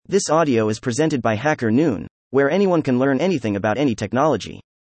This audio is presented by Hacker Noon, where anyone can learn anything about any technology.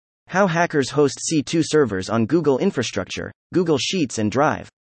 How hackers host C2 servers on Google infrastructure, Google Sheets and Drive.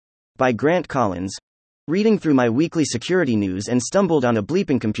 By Grant Collins. Reading through my weekly security news and stumbled on a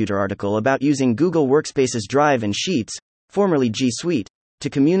Bleeping Computer article about using Google Workspace's Drive and Sheets, formerly G Suite, to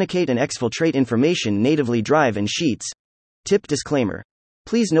communicate and exfiltrate information natively. Drive and Sheets. Tip disclaimer.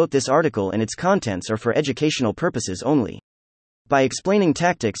 Please note this article and its contents are for educational purposes only. By explaining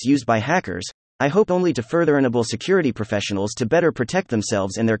tactics used by hackers, I hope only to further enable security professionals to better protect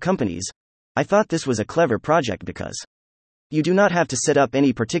themselves and their companies. I thought this was a clever project because you do not have to set up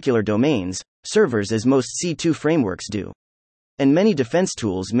any particular domains, servers as most C2 frameworks do. And many defense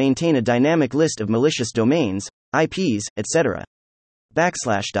tools maintain a dynamic list of malicious domains, IPs, etc.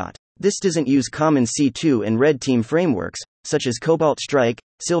 This doesn't use common C2 and Red Team frameworks, such as Cobalt Strike,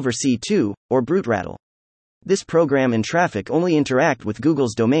 Silver C2, or BruteRattle. This program and traffic only interact with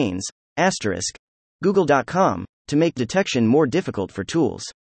Google's domains, Google.com, to make detection more difficult for tools.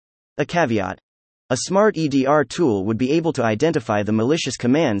 A caveat. A smart EDR tool would be able to identify the malicious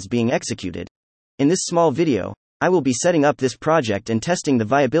commands being executed. In this small video, I will be setting up this project and testing the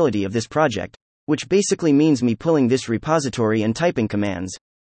viability of this project, which basically means me pulling this repository and typing commands.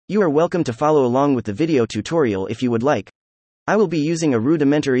 You are welcome to follow along with the video tutorial if you would like. I will be using a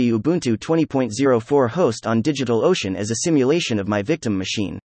rudimentary Ubuntu 20.04 host on DigitalOcean as a simulation of my victim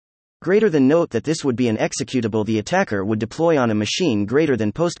machine. Greater than note that this would be an executable the attacker would deploy on a machine greater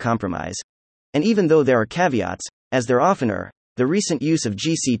than post-compromise. And even though there are caveats, as there often are, the recent use of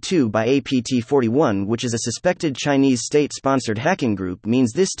GC2 by APT41, which is a suspected Chinese state-sponsored hacking group,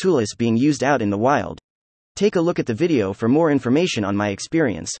 means this tool is being used out in the wild. Take a look at the video for more information on my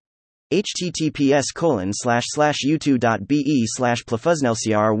experience.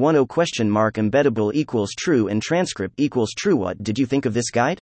 https://youtube.be/plafuznlcr10 embeddable equals true and transcript equals true. What did you think of this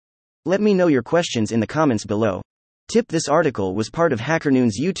guide? Let me know your questions in the comments below. Tip: this article was part of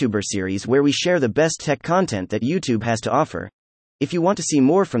HackerNoon's YouTuber series where we share the best tech content that YouTube has to offer. If you want to see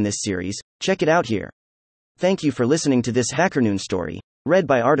more from this series, check it out here. Thank you for listening to this HackerNoon story, read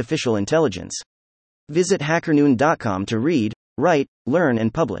by Artificial Intelligence. Visit hackernoon.com to read, write, learn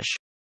and publish.